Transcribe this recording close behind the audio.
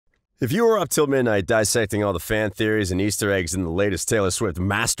If you were up till midnight dissecting all the fan theories and Easter eggs in the latest Taylor Swift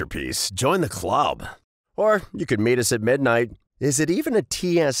masterpiece, join the club. Or you could meet us at midnight. Is it even a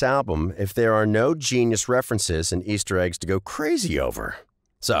TS album if there are no genius references and Easter eggs to go crazy over?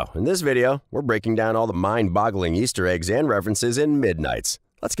 So, in this video, we're breaking down all the mind-boggling Easter eggs and references in Midnights.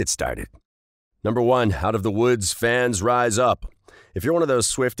 Let's get started. Number 1, Out of the Woods, fans rise up. If you're one of those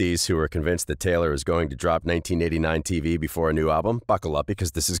Swifties who are convinced that Taylor is going to drop 1989 TV before a new album, buckle up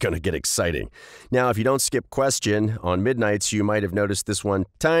because this is going to get exciting. Now, if you don't skip question, on Midnights you might have noticed this one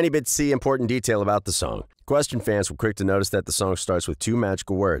tiny bitsy important detail about the song. Question fans were quick to notice that the song starts with 2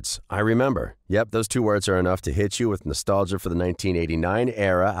 magical words. I remember. Yep, those 2 words are enough to hit you with nostalgia for the 1989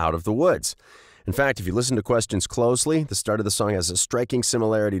 era Out of the Woods. In fact, if you listen to questions closely, the start of the song has a striking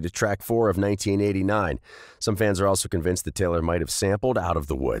similarity to track 4 of 1989. Some fans are also convinced that Taylor might have sampled Out of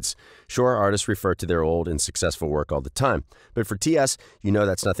the Woods. Sure, artists refer to their old and successful work all the time, but for TS, you know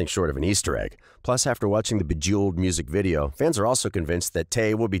that's nothing short of an Easter egg. Plus, after watching the Bejeweled music video, fans are also convinced that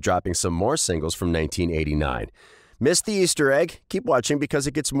Tay will be dropping some more singles from 1989. Missed the Easter egg? Keep watching because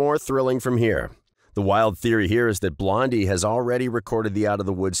it gets more thrilling from here. The wild theory here is that Blondie has already recorded the Out of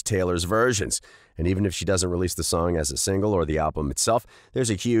the Woods Taylor's versions, and even if she doesn't release the song as a single or the album itself, there's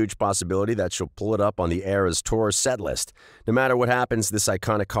a huge possibility that she'll pull it up on the Era's tour set list. No matter what happens, this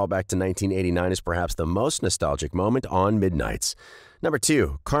iconic callback to 1989 is perhaps the most nostalgic moment on Midnights. Number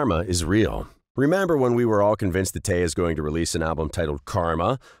 2, Karma is real. Remember when we were all convinced that Tay is going to release an album titled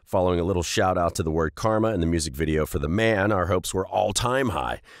Karma? Following a little shout out to the word karma in the music video for The Man, our hopes were all-time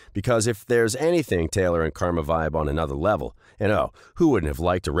high. Because if there's anything Taylor and Karma vibe on another level, and oh, who wouldn't have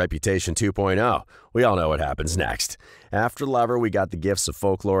liked a Reputation 2.0? We all know what happens next. After Lover, we got the gifts of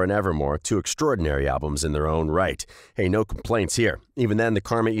Folklore and Evermore, 2 extraordinary albums in their own right. Hey, no complaints here. Even then, the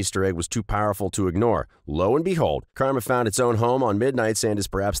Karma Easter egg was too powerful to ignore. Lo and behold, Karma found its own home on Midnights and is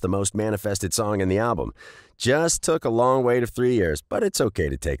perhaps the most manifested song in the album. Just took a long wait of 3 years, but it's okay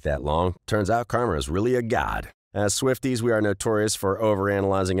to take that long. Turns out Karma is really a god. As Swifties, we are notorious for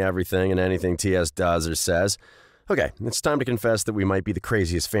overanalyzing everything and anything TS does or says. Okay, it's time to confess that we might be the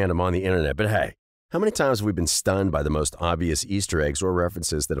craziest fandom on the internet, but hey, how many times have we been stunned by the most obvious Easter eggs or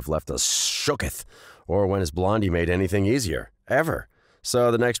references that have left us shooketh? Or when has Blondie made anything easier? Ever. So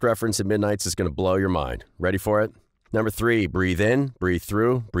the next reference at Midnights is going to blow your mind. Ready for it? Number 3, breathe in, breathe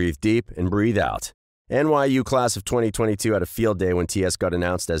through, breathe deep, and breathe out. NYU class of 2022 had a field day when TS got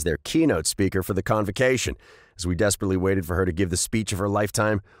announced as their keynote speaker for the convocation. As we desperately waited for her to give the speech of her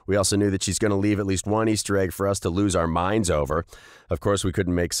lifetime, we also knew that she's going to leave at least one Easter egg for us to lose our minds over. Of course, we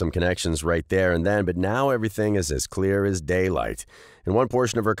couldn't make some connections right there and then, but now everything is as clear as daylight. In one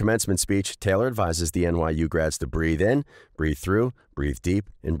portion of her commencement speech, Taylor advises the NYU grads to breathe in, breathe through, breathe deep,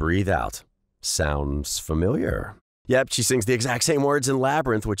 and breathe out. Sounds familiar? Yep, she sings the exact same words in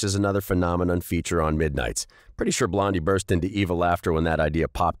Labyrinth, which is another phenomenon feature on Midnights. Pretty sure Blondie burst into evil laughter when that idea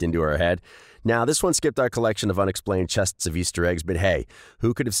popped into her head. Now, this one skipped our collection of unexplained chests of Easter eggs, but hey,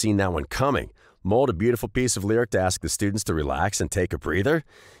 who could have seen that one coming? Mold a beautiful piece of lyric to ask the students to relax and take a breather?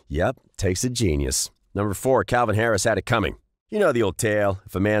 Yep, takes a genius. Number 4, Calvin Harris had it coming. You know the old tale,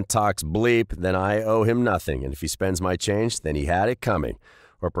 if a man talks bleep, then I owe him nothing, and if he spends my change, then he had it coming.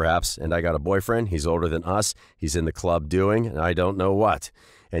 Or perhaps, and I got a boyfriend, he's older than us, he's in the club doing, and I don't know what.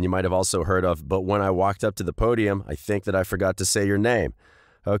 And you might have also heard of, but when I walked up to the podium, I think that I forgot to say your name.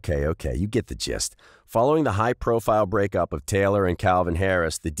 Okay, you get the gist. Following the high-profile breakup of Taylor and Calvin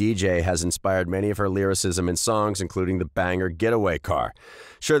Harris, the DJ has inspired many of her lyricism in songs, including the banger Getaway Car.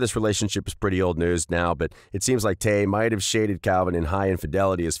 Sure, this relationship is pretty old news now, but it seems like Tay might have shaded Calvin in High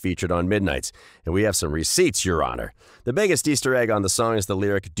Infidelity as featured on Midnights, and we have some receipts, Your Honor. The biggest Easter egg on the song is the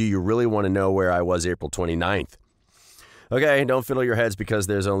lyric, "Do you really want to know where I was April 29th?" Okay, don't fiddle your heads because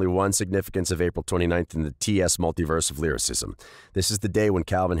there's only one significance of April 29th in the TS multiverse of lyricism. This is the day when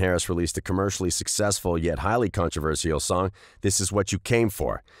Calvin Harris released a commercially successful yet highly controversial song, This Is What You Came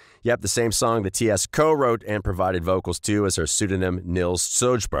For. Yep, the same song that TS co-wrote and provided vocals to as her pseudonym Nils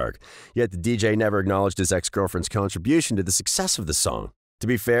Sojberg. Yet the DJ never acknowledged his ex-girlfriend's contribution to the success of the song. To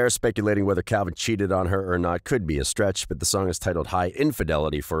be fair, speculating whether Calvin cheated on her or not could be a stretch, but the song is titled High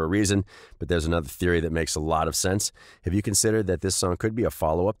Infidelity for a reason. But there's another theory that makes a lot of sense. Have you considered that this song could be a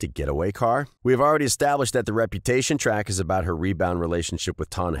follow-up to Getaway Car? We have already established that the Reputation track is about her rebound relationship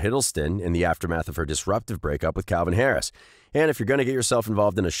with Tana Hiddleston in the aftermath of her disruptive breakup with Calvin Harris. And if you're going to get yourself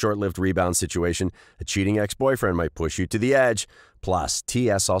involved in a short-lived rebound situation, a cheating ex-boyfriend might push you to the edge. Plus,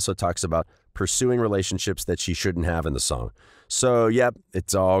 TS also talks about pursuing relationships that she shouldn't have in the song. So, yep,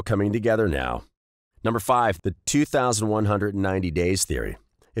 it's all coming together now. Number 5, the 2,190 days theory.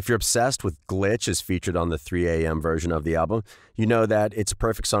 If you're obsessed with Glitch as featured on the 3 a.m. version of the album, you know that it's a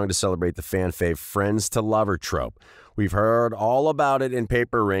perfect song to celebrate the fan fave friends to lover trope. We've heard all about it in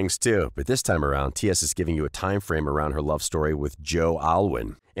Paper Rings too, but this time around, TS is giving you a time frame around her love story with Joe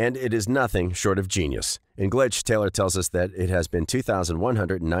Alwyn. And it is nothing short of genius. In Glitch, Taylor tells us that it has been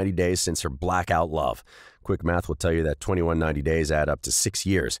 2,190 days since her blackout love. Quick math will tell you that 2190 days add up to 6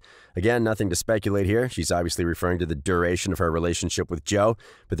 years. Again, nothing to speculate here. She's obviously referring to the duration of her relationship with Joe,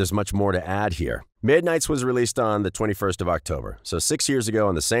 but there's much more to add here. Midnights was released on the 21st of October, so 6 years ago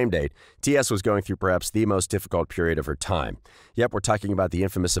on the same date, TS was going through perhaps the most difficult period of her time. Yep, we're talking about the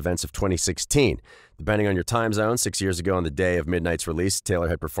infamous events of 2016. Depending on your time zone, 6 years ago on the day of Midnight's release, Taylor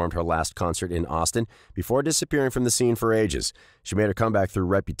had performed her last concert in Austin before disappearing from the scene for ages. She made her comeback through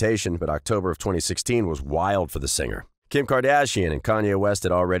Reputation, but October of 2016 was wild for the singer. Kim Kardashian and Kanye West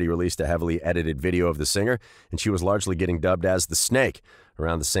had already released a heavily edited video of the singer, and she was largely getting dubbed as the Snake.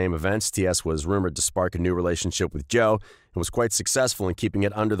 Around the same events, TS was rumored to spark a new relationship with Joe and was quite successful in keeping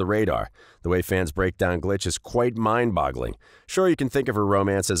it under the radar. The way fans break down Glitch is quite mind-boggling. Sure, you can think of her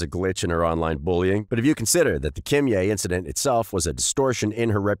romance as a glitch in her online bullying, but if you consider that the Kim Ye incident itself was a distortion in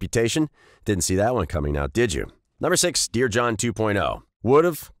her reputation, didn't see that one coming now, did you? Number 6, Dear John 2.0.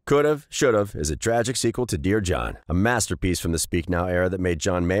 Would've, could've, should've is a tragic sequel to Dear John, a masterpiece from the Speak Now era that made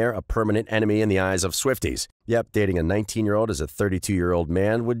John Mayer a permanent enemy in the eyes of Swifties. Yep, dating a 19-year-old as a 32-year-old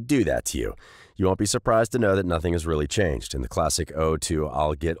man would do that to you. You won't be surprised to know that nothing has really changed. In the classic ode to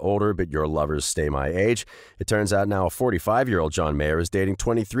I'll get older, but your lovers stay my age, it turns out now a 45-year-old John Mayer is dating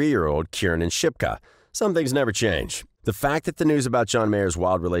 23-year-old Kiernan Shipka. Some things never change. The fact that the news about John Mayer's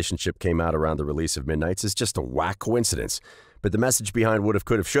wild relationship came out around the release of Midnights is just a whack coincidence. But the message behind Would've,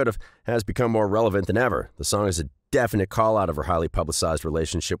 Could've, Should've has become more relevant than ever. The song is a definite call-out of her highly publicized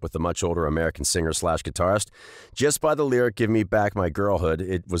relationship with the much older American singer-slash-guitarist. Just by the lyric, Give Me Back My Girlhood,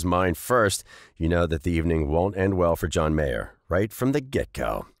 it was mine first, you know that the evening won't end well for John Mayer, right from the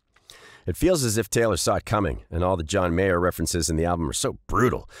get-go. It feels as if Taylor saw it coming, and all the John Mayer references in the album are so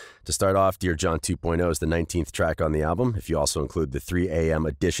brutal. To start off, Dear John 2.0 is the 19th track on the album, if you also include the 3 a.m.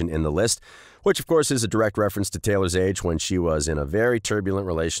 edition in the list, which of course is a direct reference to Taylor's age when she was in a very turbulent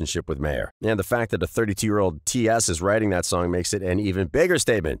relationship with Mayer. And the fact that a 32-year-old TS is writing that song makes it an even bigger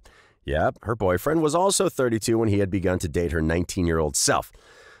statement. Yep, her boyfriend was also 32 when he had begun to date her 19-year-old self.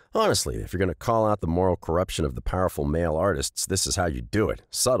 Honestly, if you're going to call out the moral corruption of the powerful male artists, this is how you do it.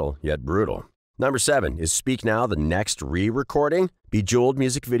 Subtle, yet brutal. Number 7, is Speak Now the next re-recording? Bejeweled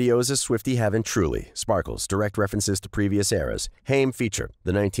music videos as Swiftie heaven truly. Sparkles, direct references to previous eras. Haim feature,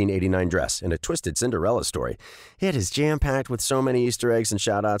 the 1989 dress, and a twisted Cinderella story. It is jam-packed with so many Easter eggs and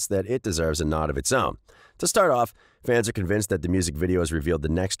shout-outs that it deserves a nod of its own. To start off, fans are convinced that the music video has revealed the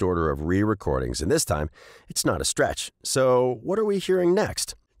next order of re-recordings, and this time, it's not a stretch. So, what are we hearing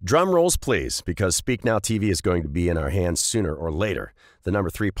next? Drum rolls, please, because Speak Now TV is going to be in our hands sooner or later. The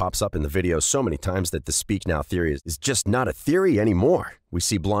number 3 pops up in the video so many times that the Speak Now theory is just not a theory anymore. We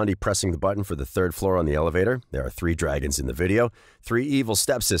see Blondie pressing the button for the 3rd floor on the elevator. There are 3 dragons in the video, 3 evil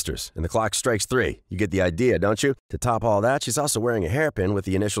stepsisters, and the clock strikes 3. You get the idea, don't you? To top all that, she's also wearing a hairpin with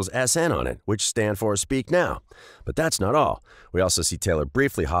the initials SN on it, which stand for Speak Now. But that's not all. We also see Taylor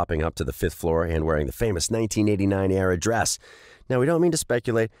briefly hopping up to the 5th floor and wearing the famous 1989-era dress. Now, we don't mean to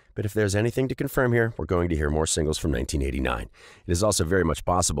speculate, but if there's anything to confirm here, we're going to hear more singles from 1989. It is also very much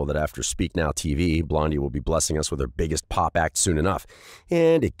possible that after Speak Now TV, Blondie will be blessing us with her biggest pop act soon enough.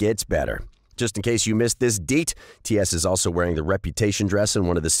 And it gets better. Just in case you missed this deet, TS is also wearing the Reputation dress in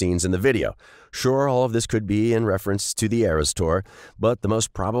one of the scenes in the video. Sure, all of this could be in reference to the Eras Tour, but the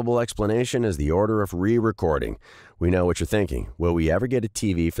most probable explanation is the order of re-recording. We know what you're thinking. Will we ever get a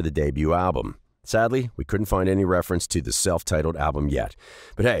TV for the debut album? Sadly, we couldn't find any reference to the self-titled album yet.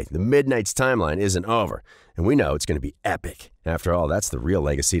 But hey, the Midnight's timeline isn't over, and we know it's going to be epic. After all, that's the real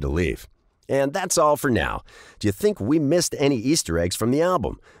legacy to leave. And that's all for now. Do you think we missed any Easter eggs from the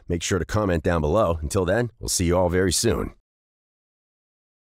album? Make sure to comment down below. Until then, we'll see you all very soon.